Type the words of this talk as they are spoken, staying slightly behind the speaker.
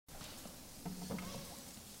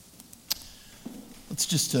Let's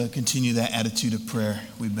just continue that attitude of prayer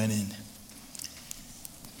we've been in.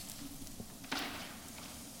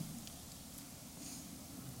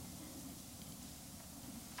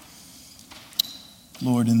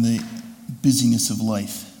 Lord, in the busyness of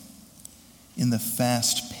life, in the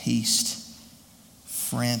fast-paced,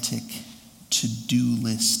 frantic to-do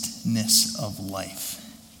listness of life,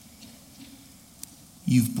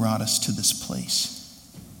 you've brought us to this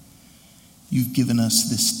place. You've given us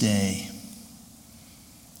this day,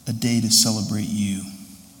 a day to celebrate you.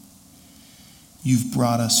 You've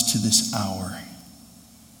brought us to this hour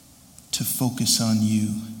to focus on you,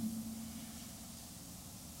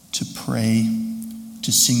 to pray,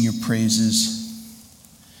 to sing your praises,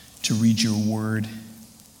 to read your word,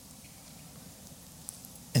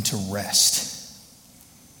 and to rest.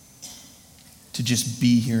 To just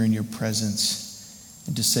be here in your presence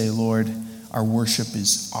and to say, Lord, our worship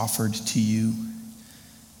is offered to you.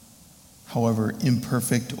 However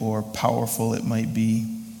imperfect or powerful it might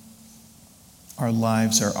be, our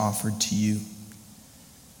lives are offered to you.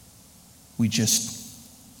 We just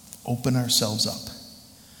open ourselves up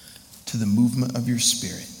to the movement of your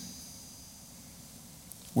Spirit.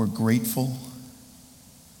 We're grateful.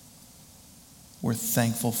 We're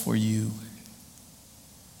thankful for you.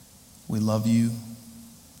 We love you.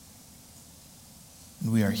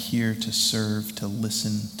 And we are here to serve, to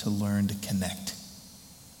listen, to learn, to connect,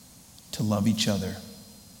 to love each other,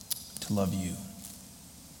 to love you.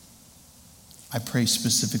 I pray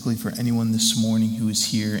specifically for anyone this morning who is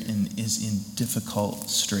here and is in difficult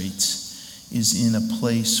straits, is in a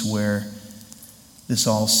place where this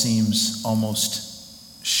all seems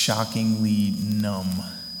almost shockingly numb.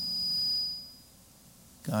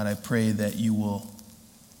 God, I pray that you will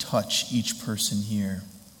touch each person here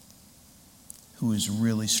who is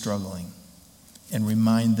really struggling and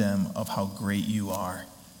remind them of how great you are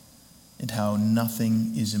and how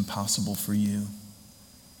nothing is impossible for you.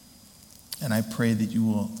 And I pray that you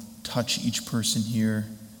will touch each person here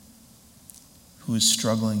who is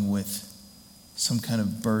struggling with some kind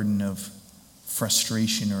of burden of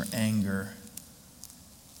frustration or anger.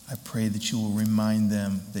 I pray that you will remind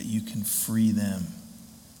them that you can free them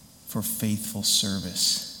for faithful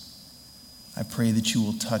service. I pray that you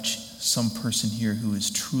will touch some person here who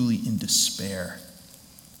is truly in despair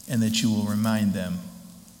and that you will remind them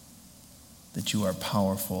that you are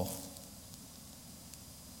powerful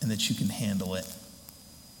and that you can handle it.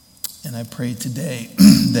 And I pray today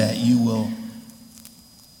that you will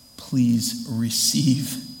please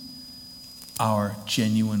receive our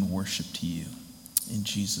genuine worship to you. In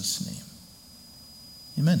Jesus' name,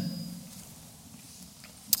 amen.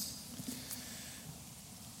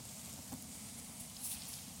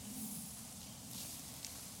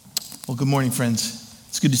 Well, good morning, friends.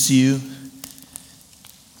 It's good to see you.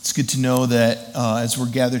 It's good to know that as we're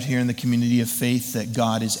gathered here in the community of faith, that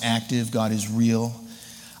God is active, God is real.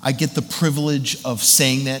 I get the privilege of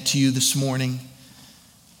saying that to you this morning.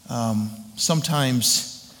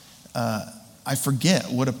 Sometimes I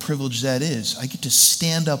forget what a privilege that is. I get to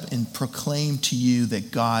stand up and proclaim to you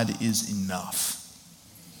that God is enough,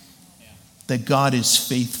 that God is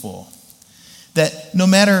faithful, that no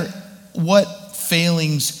matter what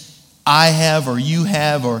failings I have or you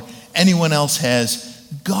have or anyone else has,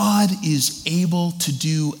 God is able to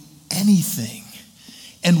do anything.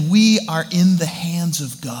 And we are in the hands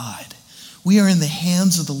of God. We are in the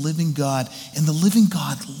hands of the living God, and the living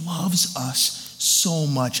God loves us so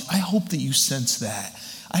much. I hope that you sense that.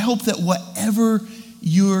 I hope that whatever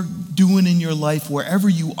you're doing in your life, wherever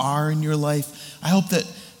you are in your life, I hope that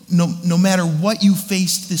no matter what you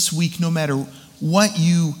faced this week, no matter what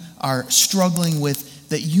you are struggling with,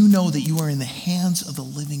 that you know that you are in the hands of the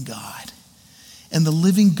living God. And the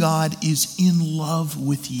living God is in love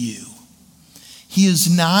with you. He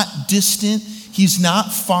is not distant. He's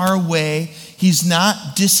not far away. He's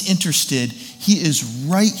not disinterested. He is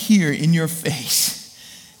right here in your face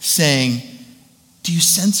saying, do you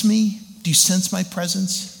sense me? Do you sense my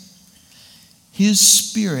presence? His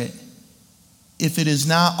Spirit, if it is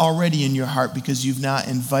not already in your heart because you've not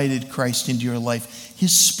invited Christ into your life,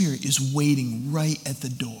 His Spirit is waiting right at the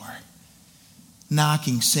door,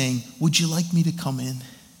 knocking, saying, would you like me to come in?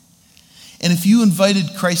 And if you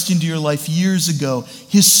invited Christ into your life years ago,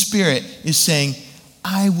 His Spirit is saying,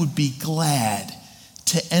 I would be glad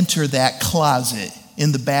to enter that closet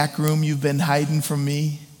in the back room you've been hiding from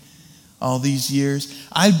me all these years.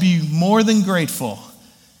 I'd be more than grateful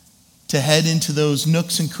to head into those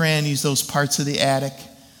nooks and crannies, those parts of the attic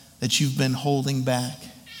that you've been holding back.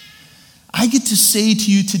 I get to say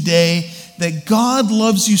to you today that God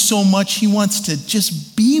loves you so much, He wants to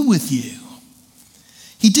just be with you.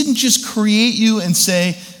 He didn't just create you and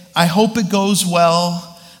say, I hope it goes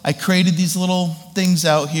well. I created these little things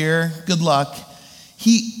out here. Good luck.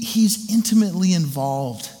 He's intimately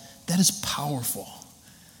involved. That is powerful.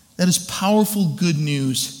 That is powerful good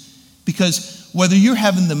news, because whether you're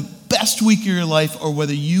having the best week of your life or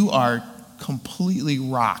whether you are completely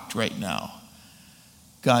rocked right now,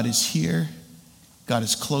 God is here, God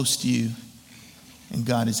is close to you, and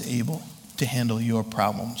God is able to handle your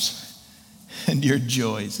problems and your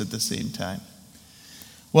joys at the same time.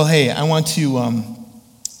 Well, hey, I want to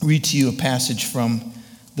read to you a passage from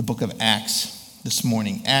the book of Acts this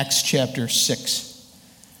morning. Acts chapter 6,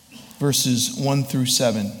 verses 1 through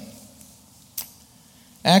 7.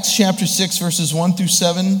 Acts chapter 6, verses 1 through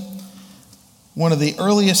 7, one of the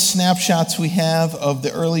earliest snapshots we have of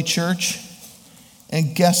the early church.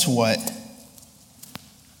 And guess what?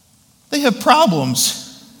 They have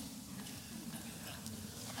problems.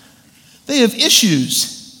 They have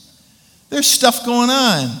issues. There's stuff going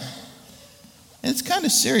on. And it's kind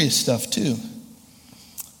of serious stuff, too.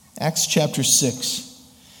 Acts chapter 6.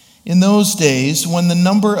 In those days, when the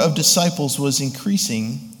number of disciples was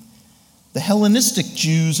increasing, the Hellenistic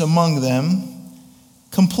Jews among them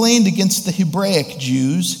complained against the Hebraic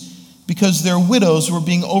Jews because their widows were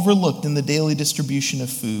being overlooked in the daily distribution of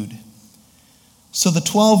food. So the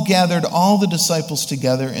 12 gathered all the disciples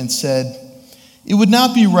together and said, "It would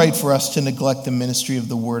not be right for us to neglect the ministry of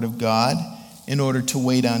the word of God in order to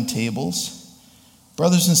wait on tables.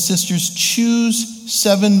 Brothers and sisters, choose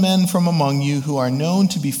 7 men from among you who are known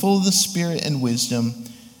to be full of the Spirit and wisdom.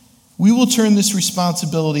 We will turn this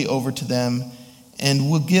responsibility over to them and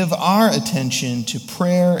will give our attention to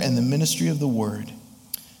prayer and the ministry of the word."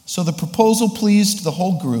 So the proposal pleased the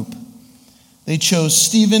whole group. They chose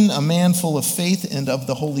Stephen, a man full of faith and of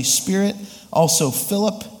the Holy Spirit, also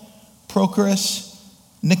Philip, Prochorus,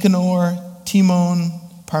 Nicanor, Timon,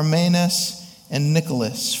 Parmenas, and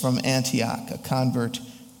Nicholas from Antioch, a convert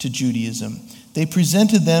to Judaism. They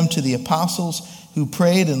presented them to the apostles, who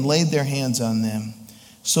prayed and laid their hands on them.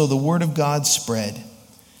 So the word of God spread.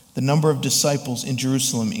 The number of disciples in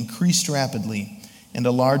Jerusalem increased rapidly, and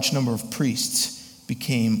a large number of priests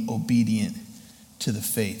became obedient to the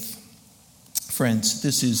faith. Friends,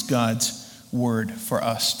 this is God's word for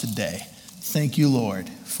us today. Thank you, Lord,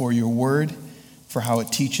 for your word, for how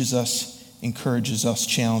it teaches us, encourages us,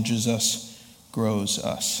 challenges us, grows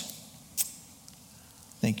us.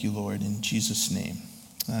 Thank you, Lord, in Jesus' name.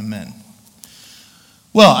 Amen.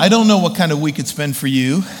 Well, I don't know what kind of week it's been for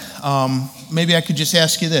you. Maybe I could just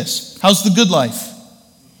ask you this. How's the good life?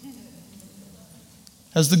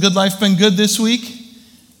 Has the good life been good this week?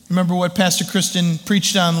 Remember what Pastor Kristen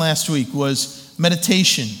preached on last week was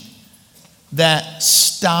meditation. That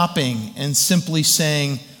stopping and simply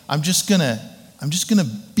saying, I'm just gonna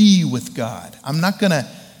be with God. I'm not gonna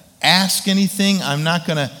ask anything. I'm not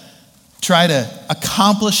gonna try to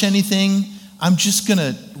accomplish anything. I'm just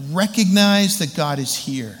gonna recognize that God is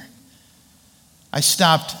here. I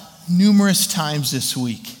stopped numerous times this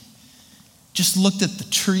week. Just looked at the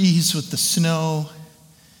trees with the snow.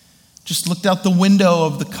 Just looked out the window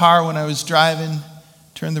of the car when I was driving.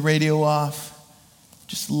 Turned the radio off.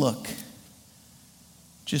 Just look.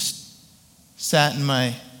 Just sat in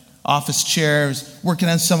my office chair. I was working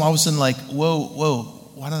on some. All of a sudden, like, whoa,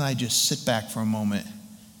 why don't I just sit back for a moment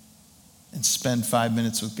and spend 5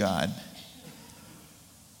 minutes with God?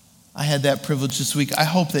 I had that privilege this week. I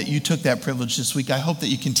hope that you took that privilege this week. I hope that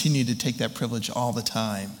you continue to take that privilege all the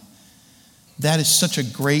time. That is such a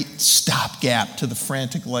great stopgap to the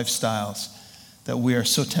frantic lifestyles that we are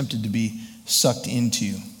so tempted to be sucked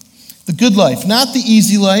into. The good life, not the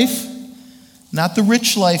easy life, not the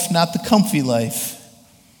rich life, not the comfy life.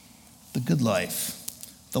 The good life,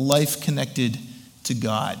 the life connected to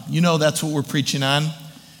God. You know that's what we're preaching on.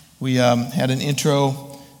 We had an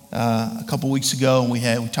intro a couple weeks ago, and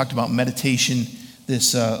we talked about meditation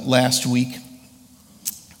this last week.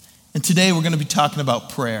 And today we're going to be talking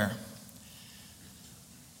about prayer.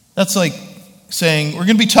 That's like saying we're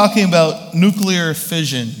going to be talking about nuclear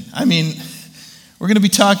fission. I mean, we're going to be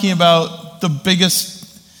talking about the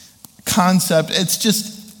biggest concept. It's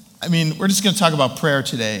just, we're just going to talk about prayer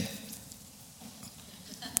today.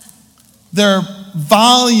 There are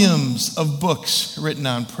volumes of books written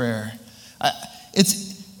on prayer.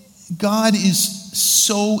 God is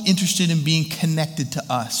so interested in being connected to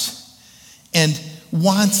us and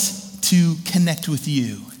wants to connect with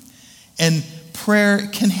you. And prayer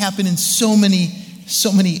can happen in so many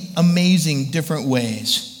amazing different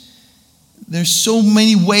ways. There's so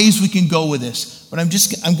many ways we can go with this, but I'm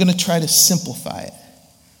going to try to simplify it.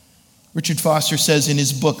 Richard Foster says in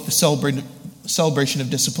his book, The Celebration of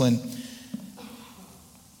Discipline,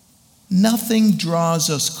 nothing draws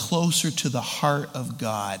us closer to the heart of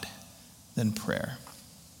God than prayer.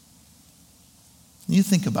 You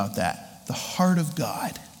think about that. The heart of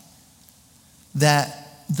God.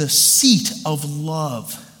 That the seat of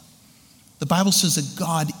love. The Bible says that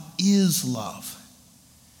God is love.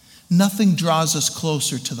 Nothing draws us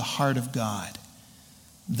closer to the heart of God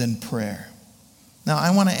than prayer. Now,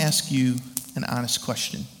 I want to ask you an honest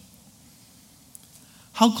question.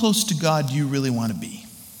 How close to God do you really want to be?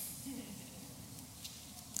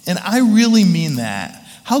 And I really mean that.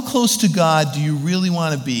 How close to God do you really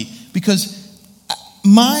want to be? Because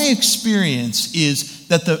my experience is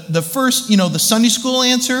that the first, the Sunday school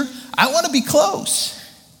answer, I want to be close.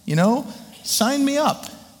 Sign me up.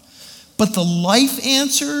 But the life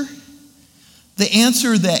answer, the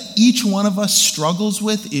answer that each one of us struggles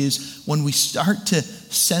with is when we start to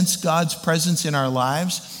sense God's presence in our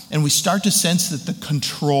lives and we start to sense that the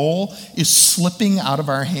control is slipping out of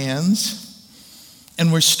our hands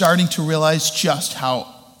and we're starting to realize just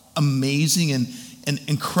how amazing and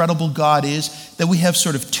incredible God is, that we have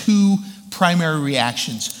sort of two primary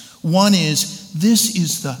reactions. One is, this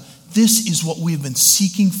is what we've been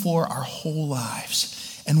seeking for our whole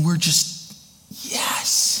lives. And we're just,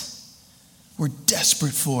 yes, we're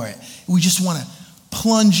desperate for it. We just want to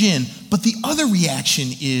plunge in. But the other reaction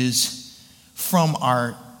is from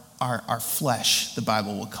our flesh, the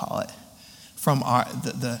Bible will call it. From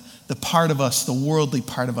the part of us, the worldly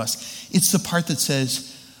part of us. It's the part that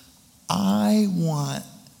says, I want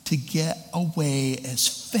to get away as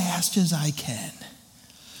fast as I can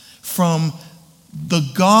from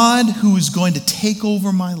the God who is going to take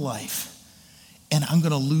over my life, and I'm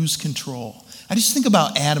going to lose control. I just think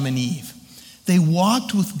about Adam and Eve. They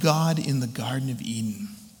walked with God in the Garden of Eden.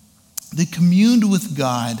 They communed with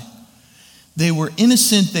God. They were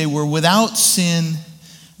innocent. They were without sin.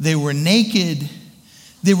 They were naked.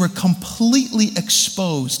 They were completely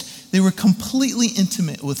exposed. They were completely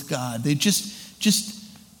intimate with God. They just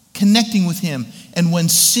connecting with Him. And when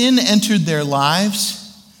sin entered their lives,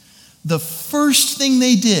 the first thing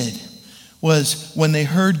they did was when they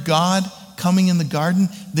heard God coming in the garden,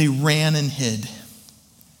 they ran and hid.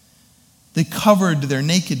 They covered their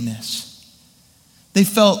nakedness. They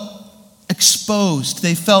felt exposed.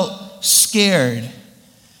 They felt scared.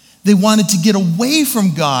 They wanted to get away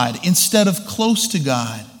from God instead of close to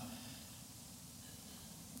God.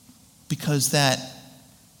 Because that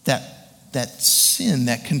sin,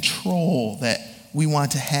 that control that we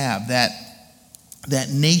want to have, that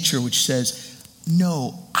nature which says,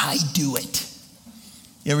 no, I do it.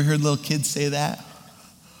 You ever heard little kids say that?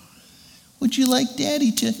 Would you like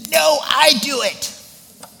Daddy to? No, I do it.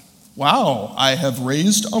 Wow, I have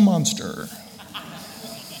raised a monster.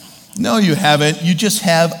 No, you haven't. You just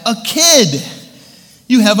have a kid.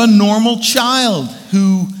 You have a normal child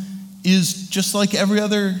who is just like every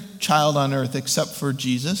other child on earth except for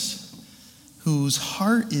Jesus, whose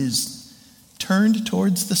heart is turned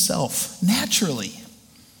towards the self naturally,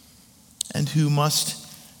 and who must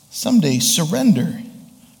someday surrender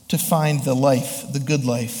to find the life, the good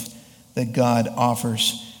life that God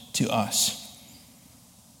offers to us.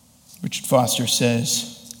 Richard Foster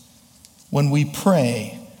says, when we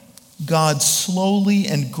pray, God slowly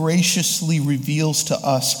and graciously reveals to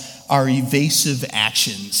us our evasive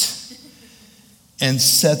actions and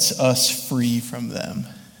sets us free from them.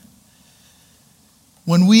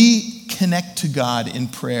 When we connect to God in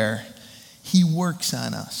prayer, He works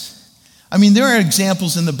on us. I mean, there are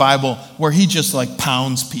examples in the Bible where He just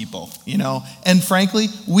pounds people, And frankly,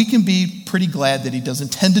 we can be pretty glad that He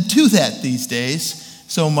doesn't tend to do that these days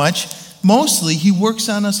so much. Mostly, He works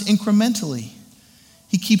on us incrementally.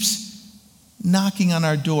 He keeps knocking on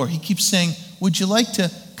our door. He keeps saying, would you like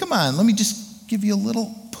to, come on, let me just give you a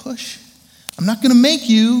little push. I'm not going to make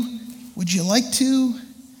you. Would you like to?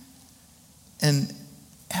 And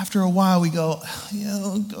after a while we go,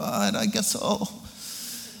 God, I guess I'll.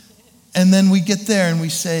 And then we get there and we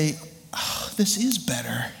say, this is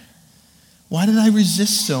better. Why did I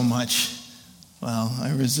resist so much? Well,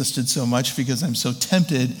 I resisted so much because I'm so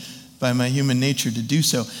tempted by my human nature to do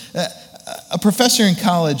so. A professor in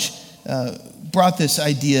college brought this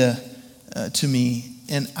idea to me,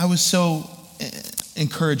 and I was so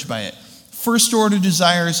encouraged by it. First order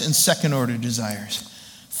desires and second order desires.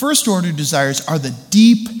 First order desires are the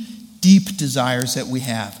deep, deep desires that we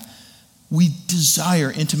have. We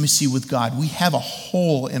desire intimacy with God. We have a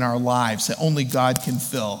hole in our lives that only God can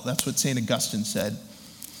fill. That's what St. Augustine said.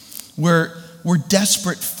 We're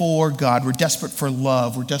desperate for God. We're desperate for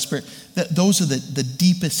love. We're desperate. Those are the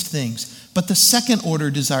deepest things. But the second order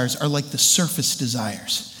desires are like the surface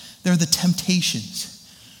desires. They're the temptations.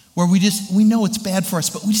 where we know it's bad for us,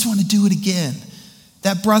 but we just want to do it again.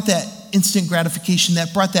 That brought that instant gratification,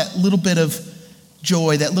 that brought that little bit of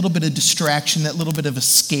joy, that little bit of distraction, that little bit of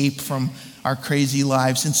escape from our crazy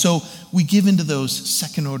lives. And so we give into those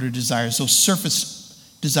second-order desires, those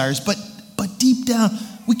surface desires. But deep down,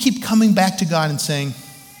 we keep coming back to God and saying,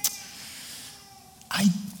 I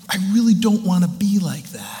really don't want to be like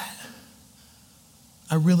that.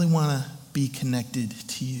 I really want to be connected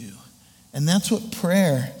to you. And that's what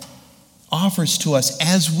prayer offers to us.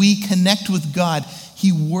 As we connect with God,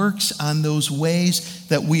 he works on those ways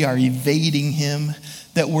that we are evading him,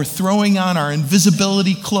 that we're throwing on our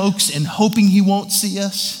invisibility cloaks and hoping he won't see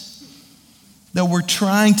us, that we're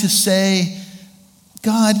trying to say,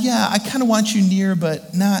 God, yeah, I kind of want you near,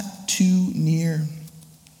 but not too near.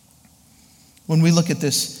 When we look at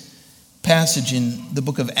this passage in the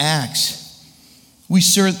book of Acts, we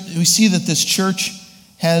see that this church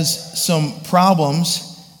has some problems,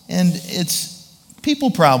 and it's people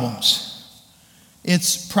problems.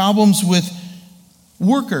 It's problems with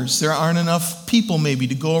workers. There aren't enough people maybe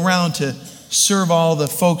to go around to serve all the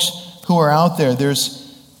folks who are out there.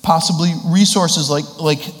 There's possibly resources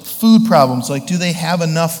like food problems. Like, do they have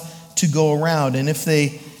enough to go around? And if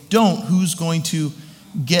they don't, who's going to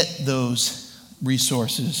get those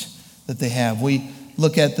resources that they have? We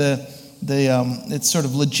look at it's sort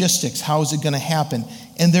of logistics. How is it going to happen?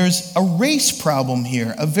 And there's a race problem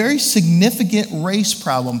here, a very significant race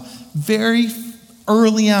problem, very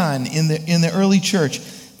early on in the early church.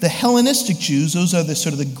 The Hellenistic Jews, those are the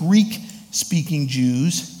sort of the Greek-speaking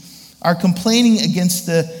Jews, are complaining against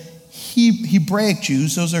the Hebraic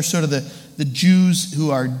Jews. Those are sort of the Jews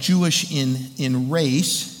who are Jewish in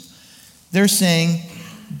race. They're saying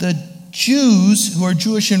the Jews who are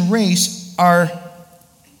Jewish in race are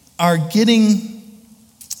getting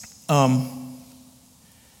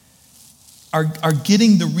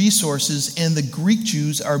the resources, and the Greek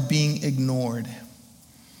Jews are being ignored.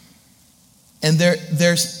 And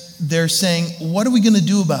they're saying, what are we going to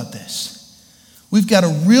do about this? We've got a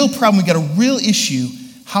real problem. We've got a real issue.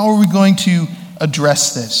 How are we going to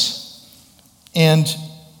address this? And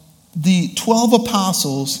the 12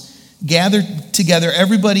 apostles gathered together,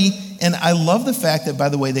 everybody, and I love the fact that, by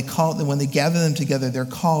the way, when they gather them together, they're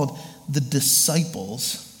called the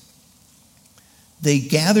disciples. They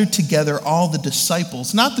gathered together all the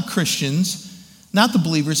disciples, not the Christians, not the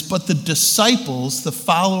believers, but the disciples, the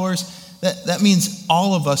followers. That means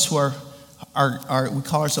all of us who are we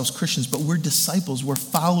call ourselves Christians, but we're disciples. We're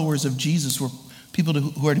followers of Jesus. We're people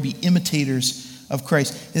who are to be imitators of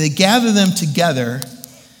Christ. And they gather them together,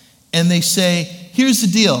 and they say, here's the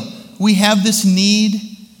deal. We have this need.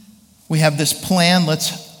 We have this plan.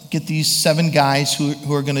 Let's get these 7 guys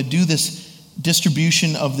who are going to do this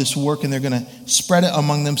distribution of this work, and they're going to spread it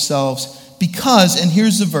among themselves because, and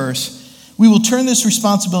here's the verse, we will turn this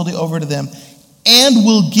responsibility over to them, and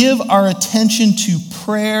we'll give our attention to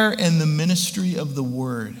prayer and the ministry of the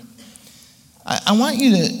word. I want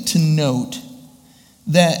you to note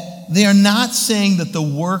that they are not saying that the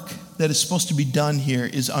work that is supposed to be done here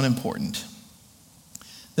is unimportant.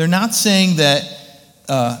 They're not saying that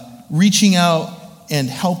reaching out and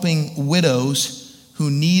helping widows who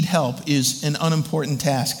need help is an unimportant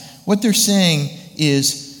task. What they're saying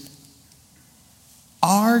is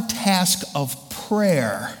our task of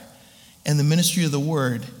prayer and the ministry of the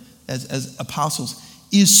word as apostles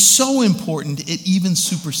is so important it even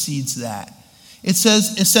supersedes that. It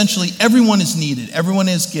says essentially everyone is needed. Everyone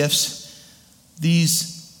has gifts.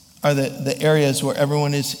 These are the areas where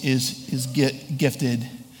everyone is gifted.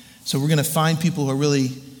 So we're going to find people who are really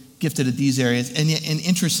gifted at these areas. And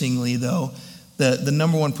interestingly, though, the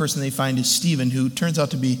number one person they find is Stephen, who turns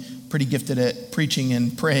out to be pretty gifted at preaching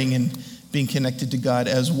and praying and being connected to God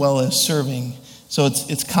as well as serving. So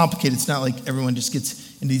it's complicated. It's not like everyone just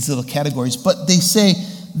gets into these little categories. But they say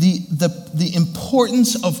the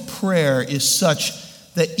importance of prayer is such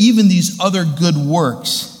that even these other good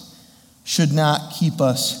works should not keep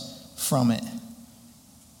us from it.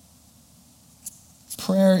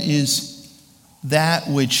 Prayer is that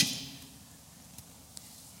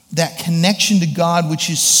connection to God, which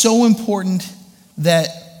is so important that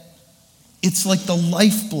it's like the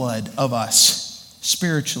lifeblood of us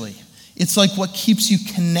spiritually. It's like what keeps you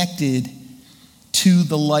connected to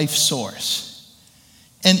the life source.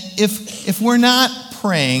 And if we're not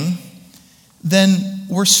praying, then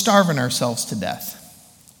we're starving ourselves to death.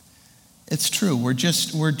 It's true. We're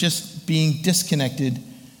just being disconnected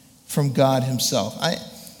from God himself. I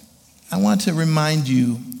want to remind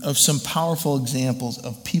you of some powerful examples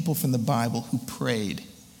of people from the Bible who prayed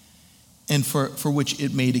and for which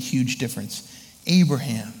it made a huge difference.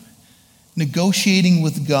 Abraham, negotiating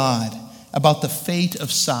with God about the fate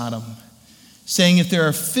of Sodom, saying, if there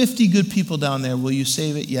are 50 good people down there, will you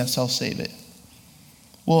save it? Yes, I'll save it.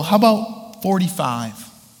 Well, how about 45?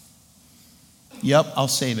 Yep, I'll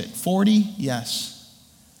save it. 40? Yes,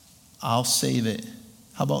 I'll save it.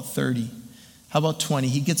 How about 30? How about 20?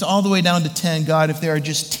 He gets all the way down to 10. God, if there are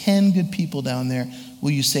just 10 good people down there,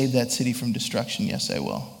 will you save that city from destruction? Yes, I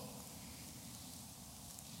will.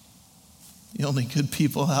 The only good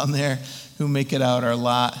people down there who make it out are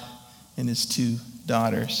Lot and his 2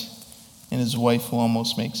 daughters, and his wife who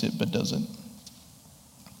almost makes it but doesn't.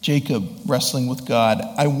 Jacob wrestling with God.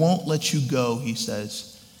 I won't let you go, he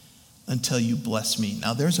says, until you bless me.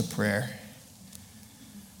 Now there's a prayer.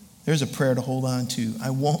 There's a prayer to hold on to. I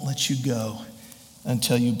won't let you go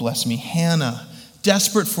until you bless me. Hannah,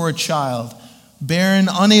 desperate for a child, barren,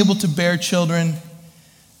 unable to bear children.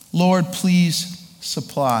 Lord, please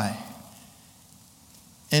supply.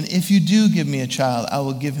 And if you do give me a child, I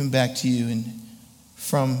will give him back to you. And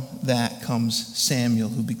from that comes Samuel,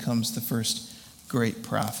 who becomes the first great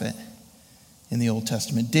prophet in the Old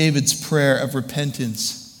Testament. David's prayer of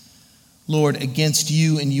repentance. Lord, against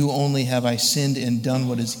you and you only have I sinned and done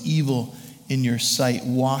what is evil in your sight.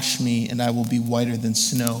 Wash me and I will be whiter than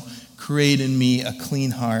snow. Create in me a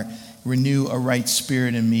clean heart. Renew a right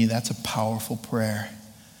spirit in me. That's a powerful prayer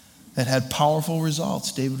that had powerful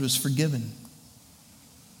results. David was forgiven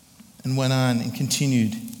and went on and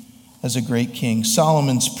continued as a great king.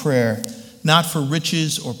 Solomon's prayer, not for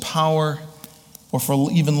riches or power or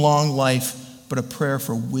for even long life, but a prayer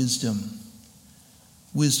for wisdom.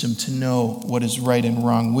 Wisdom to know what is right and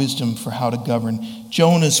wrong. Wisdom for how to govern.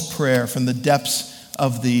 Jonah's prayer from the depths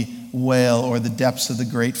of the whale or the depths of the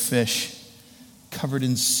great fish, covered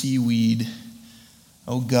in seaweed.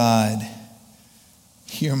 Oh God,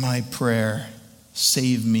 hear my prayer.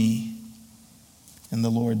 Save me. And the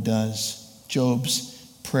Lord does. Job's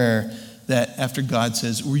prayer that after God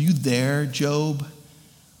says, were you there, Job,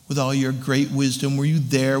 with all your great wisdom? Were you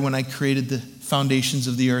there when I created the foundations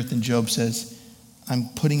of the earth? And Job says, I'm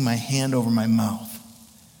putting my hand over my mouth.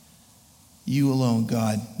 You alone,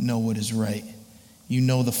 God, know what is right. You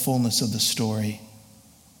know the fullness of the story.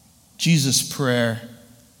 Jesus' prayer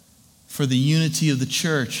for the unity of the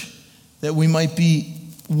church, that we might be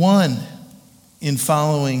one in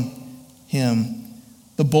following him.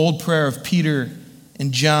 The bold prayer of Peter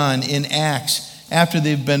and John in Acts, after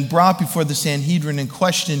they've been brought before the Sanhedrin and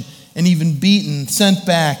questioned and even beaten, sent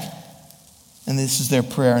back. And this is their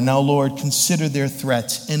prayer. Now, Lord, consider their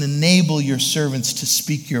threats and enable your servants to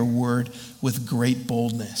speak your word with great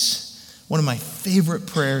boldness. One of my favorite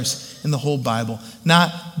prayers in the whole Bible.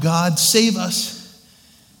 Not, God, save us.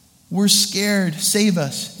 We're scared. Save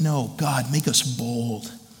us. No, God, make us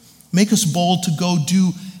bold. Make us bold to go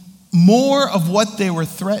do more of what they were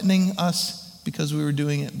threatening us because we were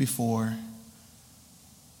doing it before.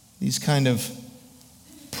 These kind of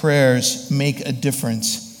prayers make a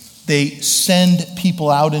difference. They send people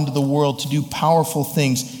out into the world to do powerful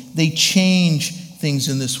things. They change things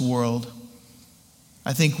in this world.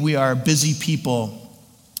 I think we are busy people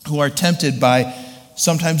who are tempted by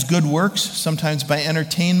sometimes good works, sometimes by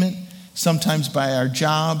entertainment, sometimes by our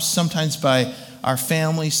jobs, sometimes by our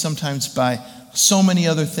families, sometimes by so many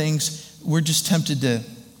other things. We're just tempted to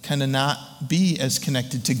kind of not be as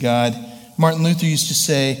connected to God. Martin Luther used to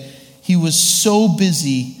say he was so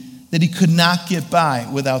busy that he could not get by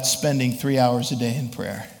without spending 3 hours a day in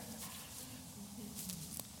prayer.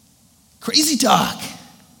 Crazy talk.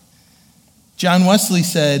 John Wesley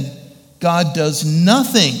said, God does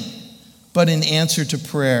nothing but in answer to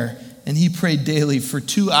prayer, and he prayed daily for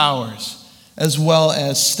 2 hours, as well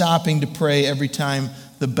as stopping to pray every time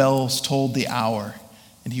the bells tolled the hour,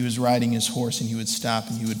 and he was riding his horse and he would stop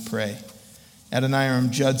and he would pray.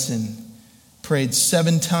 Adoniram Judson prayed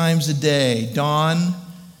 7 times a day, dawn,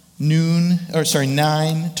 9,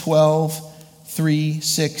 12, 3,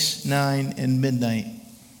 6, 9, and midnight.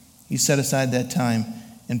 He set aside that time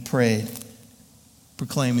and prayed,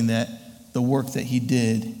 proclaiming that the work that he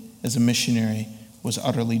did as a missionary was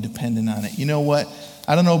utterly dependent on it. You know what?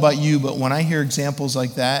 I don't know about you, but when I hear examples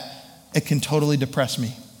like that, it can totally depress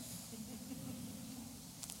me.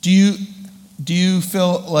 Do you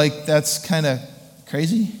feel like that's kind of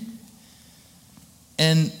crazy?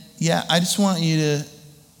 And yeah, I want you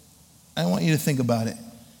to think about it.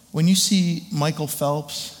 When you see Michael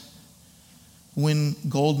Phelps win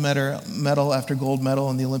gold medal after gold medal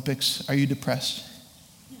in the Olympics, are you depressed?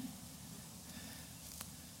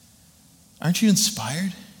 Aren't you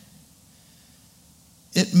inspired?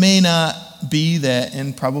 It may not be that,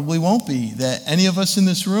 and probably won't be, that any of us in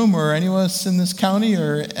this room or any of us in this county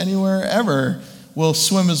or anywhere ever will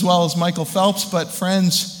swim as well as Michael Phelps, but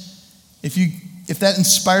friends, if that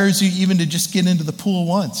inspires you even to just get into the pool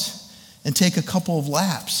once and take a couple of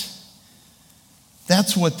laps,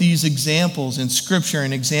 that's what these examples in Scripture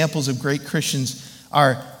and examples of great Christians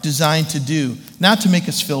are designed to do. Not to make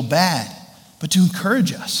us feel bad, but to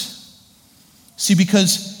encourage us. See,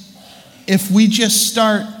 because if we just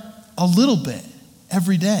start a little bit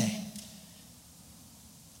every day,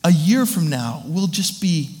 a year from now, we'll just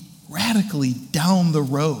be radically down the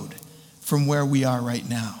road from where we are right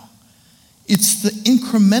now. It's the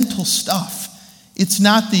incremental stuff. It's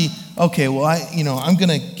not the, okay, well, I'm going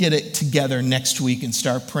to get it together next week and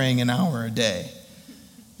start praying an hour a day.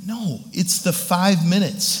 No, it's the 5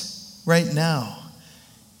 minutes right now.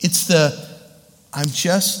 It's I'm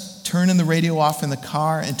just turning the radio off in the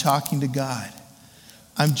car and talking to God.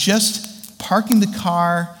 I'm just parking the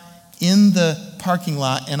car in the parking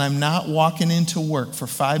lot and I'm not walking into work for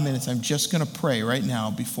 5 minutes. I'm just going to pray right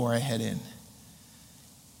now before I head in.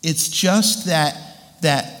 It's just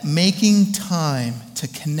that making time to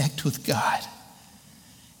connect with God,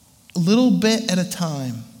 a little bit at a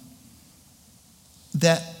time,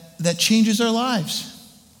 that changes our lives.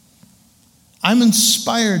 I'm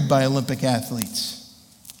inspired by Olympic athletes.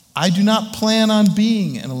 I do not plan on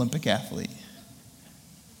being an Olympic athlete.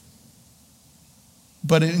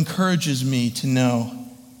 But it encourages me to know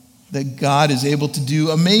that God is able to do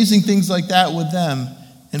amazing things like that with them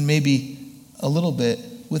and maybe a little bit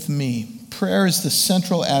with me. Prayer is the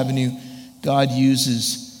central avenue God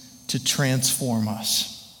uses to transform us.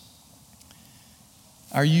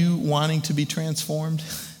 Are you wanting to be transformed?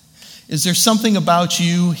 Is there something about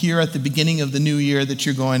you here at the beginning of the new year that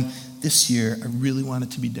you're going, this year I really want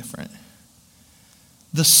it to be different?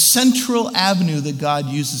 The central avenue that God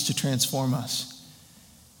uses to transform us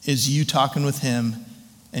is you talking with him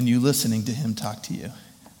and you listening to him talk to you.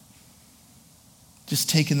 Just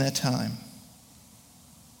taking that time.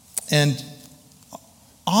 And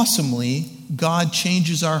awesomely, God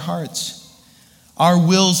changes our hearts. Our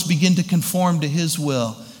wills begin to conform to his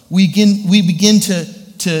will. We begin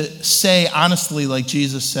to say honestly, like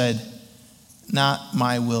Jesus said, not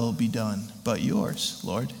my will be done, but yours,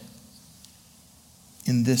 Lord,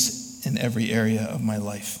 in this and every area of my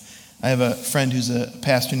life. I have a friend who's a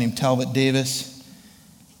pastor named Talbot Davis.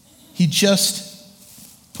 He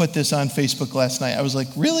just put this on Facebook last night. I was like,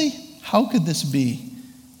 really? How could this be?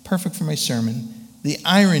 Perfect for my sermon. The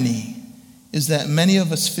irony is that many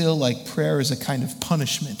of us feel like prayer is a kind of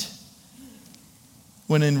punishment,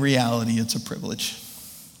 when in reality it's a privilege.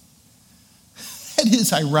 That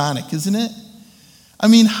is ironic, isn't it? I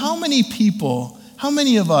mean, how many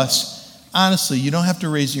of us, honestly, you don't have to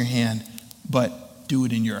raise your hand, but do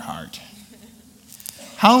it in your heart.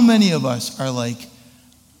 How many of us are like,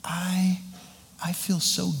 I feel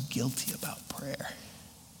so guilty about prayer.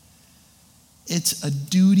 It's a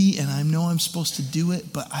duty and I know I'm supposed to do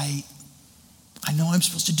it, but I know I'm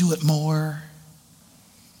supposed to do it more.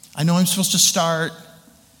 I know I'm supposed to start.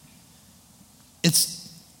 It's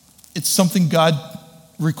something God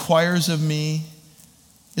requires of me.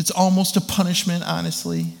 It's almost a punishment,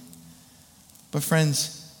 honestly. But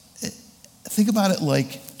friends, think about it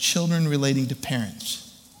like children relating to parents.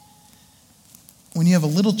 When you have a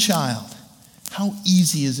little child, how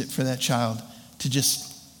easy is it for that child to just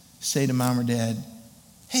say to mom or dad,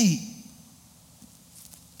 hey,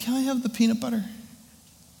 can I have the peanut butter?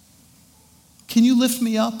 Can you lift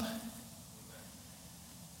me up?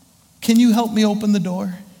 Can you help me open the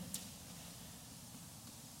door?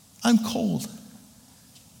 I'm cold.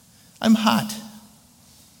 I'm hot.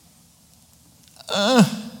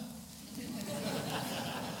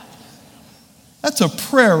 That's a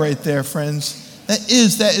prayer right there, friends. That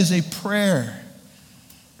is a prayer.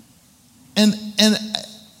 And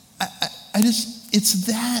I just, it's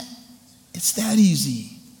that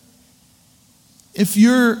easy. If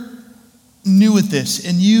you're new at this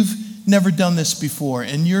and you've never done this before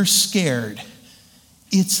and you're scared,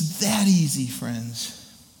 it's that easy, friends.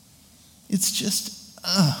 It's just,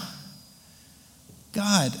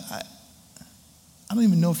 God, I don't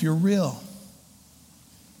even know if you're real.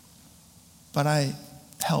 But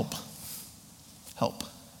help.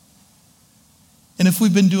 And if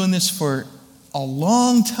we've been doing this for a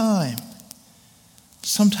long time,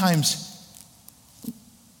 sometimes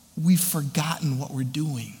we've forgotten what we're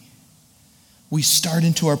doing. We start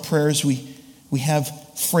into our prayers, we have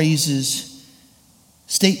phrases,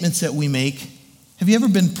 statements that we make. Have you ever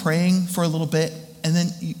been praying for a little bit and then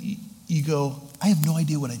you go, I have no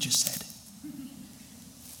idea what I just said.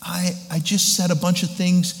 I just said a bunch of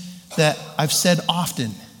things that I've said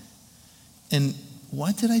often. And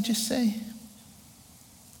what did I just say?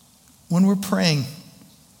 when we're praying,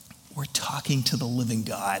 we're talking to the living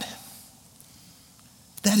God.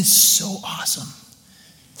 That is so awesome.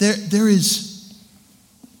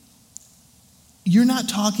 You're not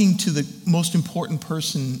talking to the most important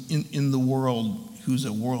person in the world who's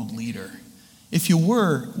a world leader. If you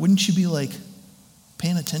were, wouldn't you be like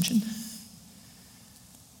paying attention?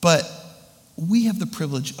 But we have the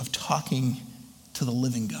privilege of talking to the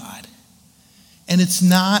living God. And it's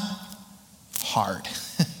not hard.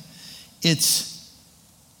 It's,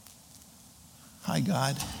 hi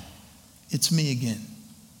God, it's me again.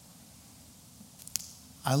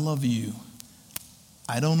 I love you.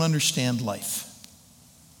 I don't understand life.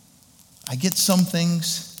 I get some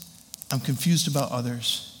things. I'm confused about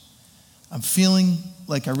others. I'm feeling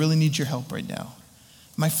like I really need your help right now.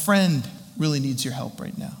 My friend really needs your help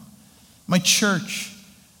right now. My church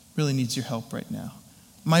really needs your help right now.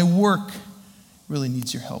 My work really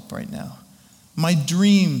needs your help right now. My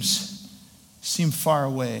dreams seem far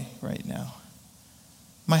away right now.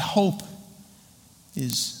 My hope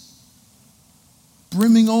is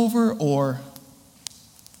brimming over or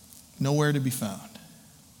nowhere to be found.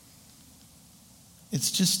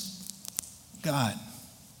 It's just, God,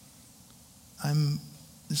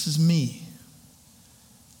 this is me.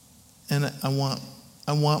 And I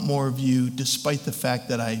want more of you, despite the fact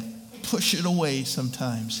that I push it away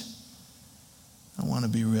sometimes. I want to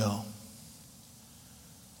be real.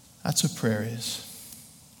 That's what prayer is.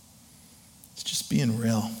 It's just being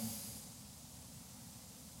real.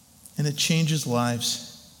 And it changes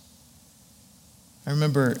lives. I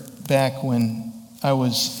remember back when I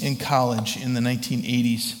was in college in the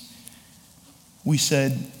 1980s, we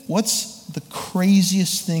said, what's the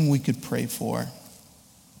craziest thing we could pray for?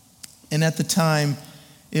 And at the time,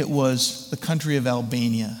 it was the country of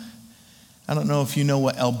Albania. I don't know if you know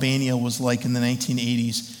what Albania was like in the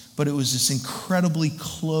 1980s, but it was this incredibly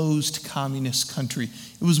closed communist country.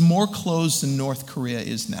 It was more closed than North Korea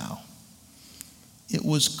is now. It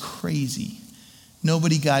was crazy.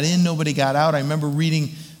 Nobody got in, nobody got out. I remember reading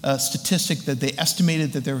a statistic that they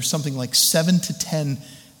estimated that there were something like 7 to 10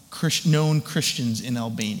 known Christians in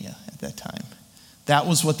Albania at that time. That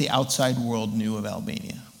was what the outside world knew of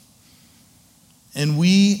Albania. And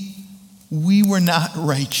we were not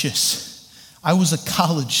righteous. I was a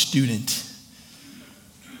college student.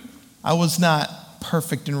 I was not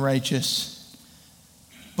perfect and righteous.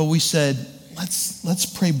 But we said, let's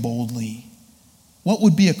pray boldly. What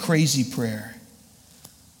would be a crazy prayer?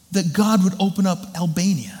 That God would open up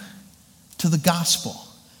Albania to the gospel.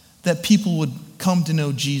 That people would come to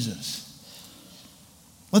know Jesus.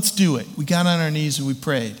 Let's do it. We got on our knees and we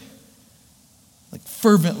prayed. Like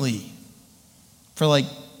fervently. For like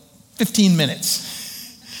 15 minutes.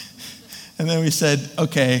 And then we said,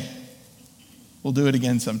 okay, we'll do it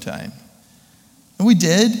again sometime. And we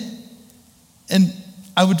did. And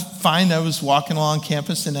I was walking along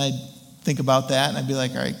campus and I'd think about that and I'd be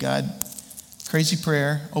like, all right, God, crazy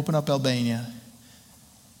prayer, open up Albania.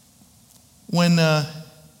 When the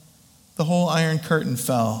whole Iron Curtain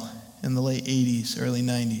fell in the late 80s, early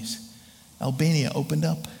 90s, Albania opened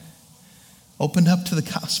up to the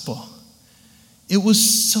gospel. It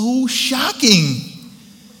was so shocking.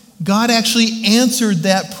 God actually answered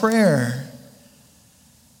that prayer.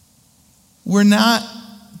 We're not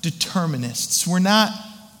determinists. We're not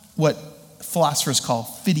what philosophers call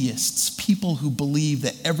fideists, people who believe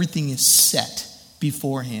that everything is set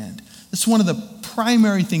beforehand. This is one of the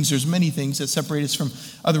primary things. There's many things that separate us from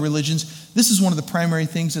other religions. This is one of the primary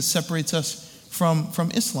things that separates us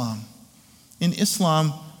from Islam. In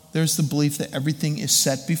Islam, there's the belief that everything is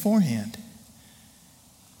set beforehand.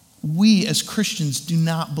 We as Christians do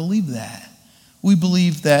not believe that. We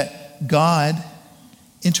believe that God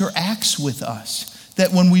interacts with us.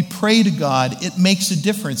 That when we pray to God, it makes a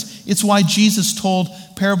difference. It's why Jesus told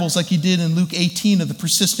parables like he did in Luke 18 of the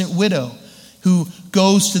persistent widow who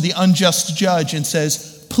goes to the unjust judge and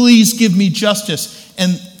says, please give me justice.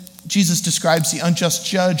 And Jesus describes the unjust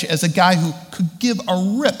judge as a guy who could give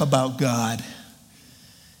a rip about God.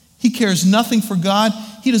 He cares nothing for God.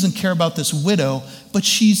 He doesn't care about this widow, but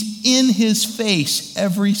she's in his face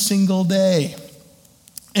every single day.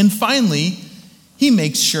 And finally, he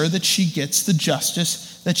makes sure that she gets the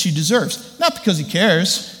justice that she deserves. Not because he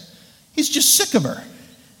cares. He's just sick of her.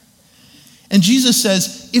 And Jesus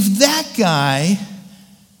says, if that guy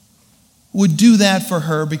would do that for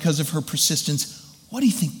her because of her persistence, what do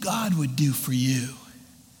you think God would do for you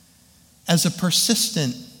as a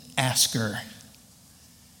persistent asker?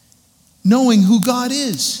 Knowing who God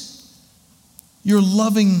is, your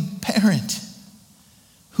loving parent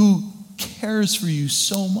who cares for you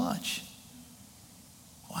so much.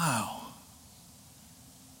 Wow.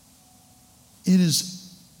 it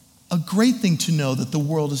is a great thing to know that the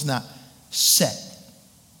world is not set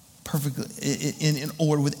perfectly in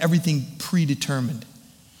order with everything predetermined.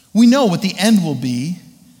 We know what the end will be.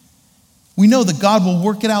 We know that God will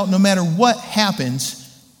work it out no matter what happens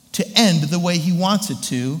to end the way he wants it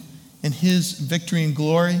to, in his victory and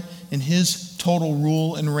glory, in his total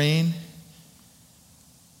rule and reign.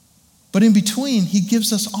 But in between, he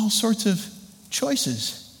gives us all sorts of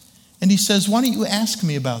choices. And he says, why don't you ask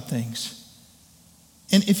me about things?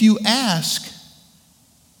 And if you ask,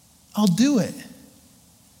 I'll do it.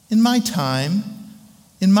 In my time,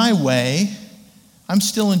 in my way. I'm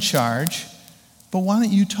still in charge. But why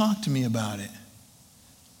don't you talk to me about it?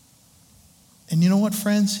 And you know what,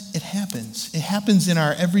 friends? It happens. It happens in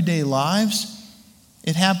our everyday lives.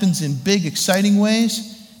 It happens in big, exciting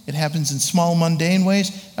ways. It happens in small, mundane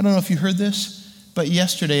ways. I don't know if you heard this, but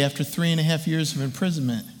yesterday, after 3.5 years of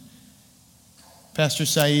imprisonment, Pastor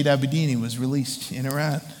Saeed Abedini was released in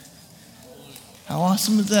Iran. How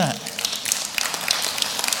awesome is that?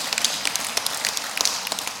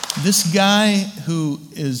 This guy who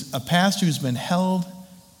is a pastor who's been held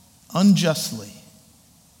unjustly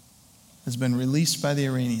has been released by the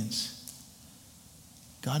Iranians.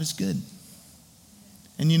 God is good.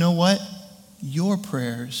 And you know what? Your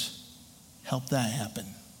prayers help that happen.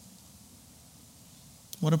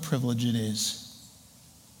 What a privilege it is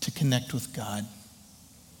to connect with God.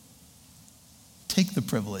 Take the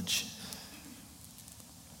privilege.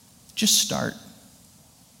 Just start.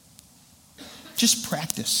 Just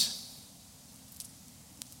practice.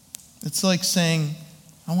 It's like saying,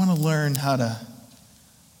 I want to learn how to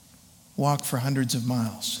walk for hundreds of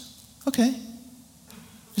miles. Okay.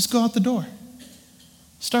 Just go out the door.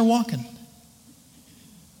 Start walking.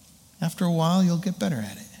 After a while, you'll get better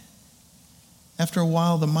at it. After a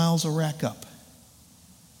while, the miles will rack up.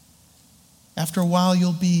 After a while,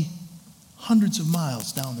 you'll be hundreds of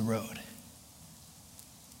miles down the road.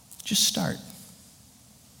 Just start.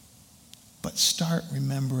 But start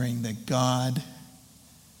remembering that God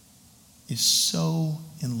is so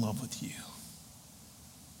in love with you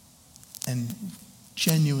and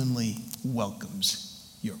genuinely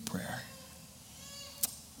welcomes your prayer.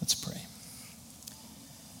 Let's pray.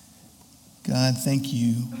 God, thank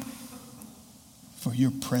you for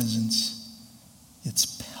your presence.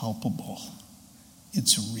 It's palpable.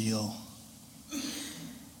 It's real.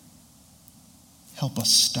 Help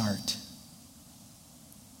us start.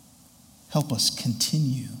 Help us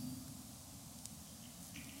continue.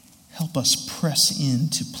 Help us press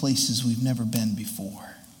into places we've never been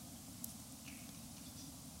before.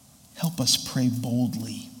 Help us pray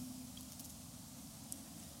boldly.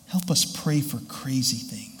 Help us pray for crazy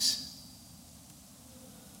things.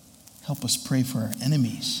 Help us pray for our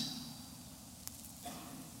enemies.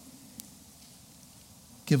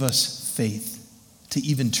 Give us faith to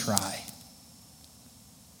even try.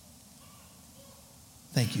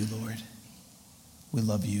 Thank you, Lord. We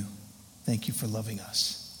love you. Thank you for loving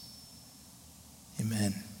us.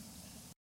 Amen.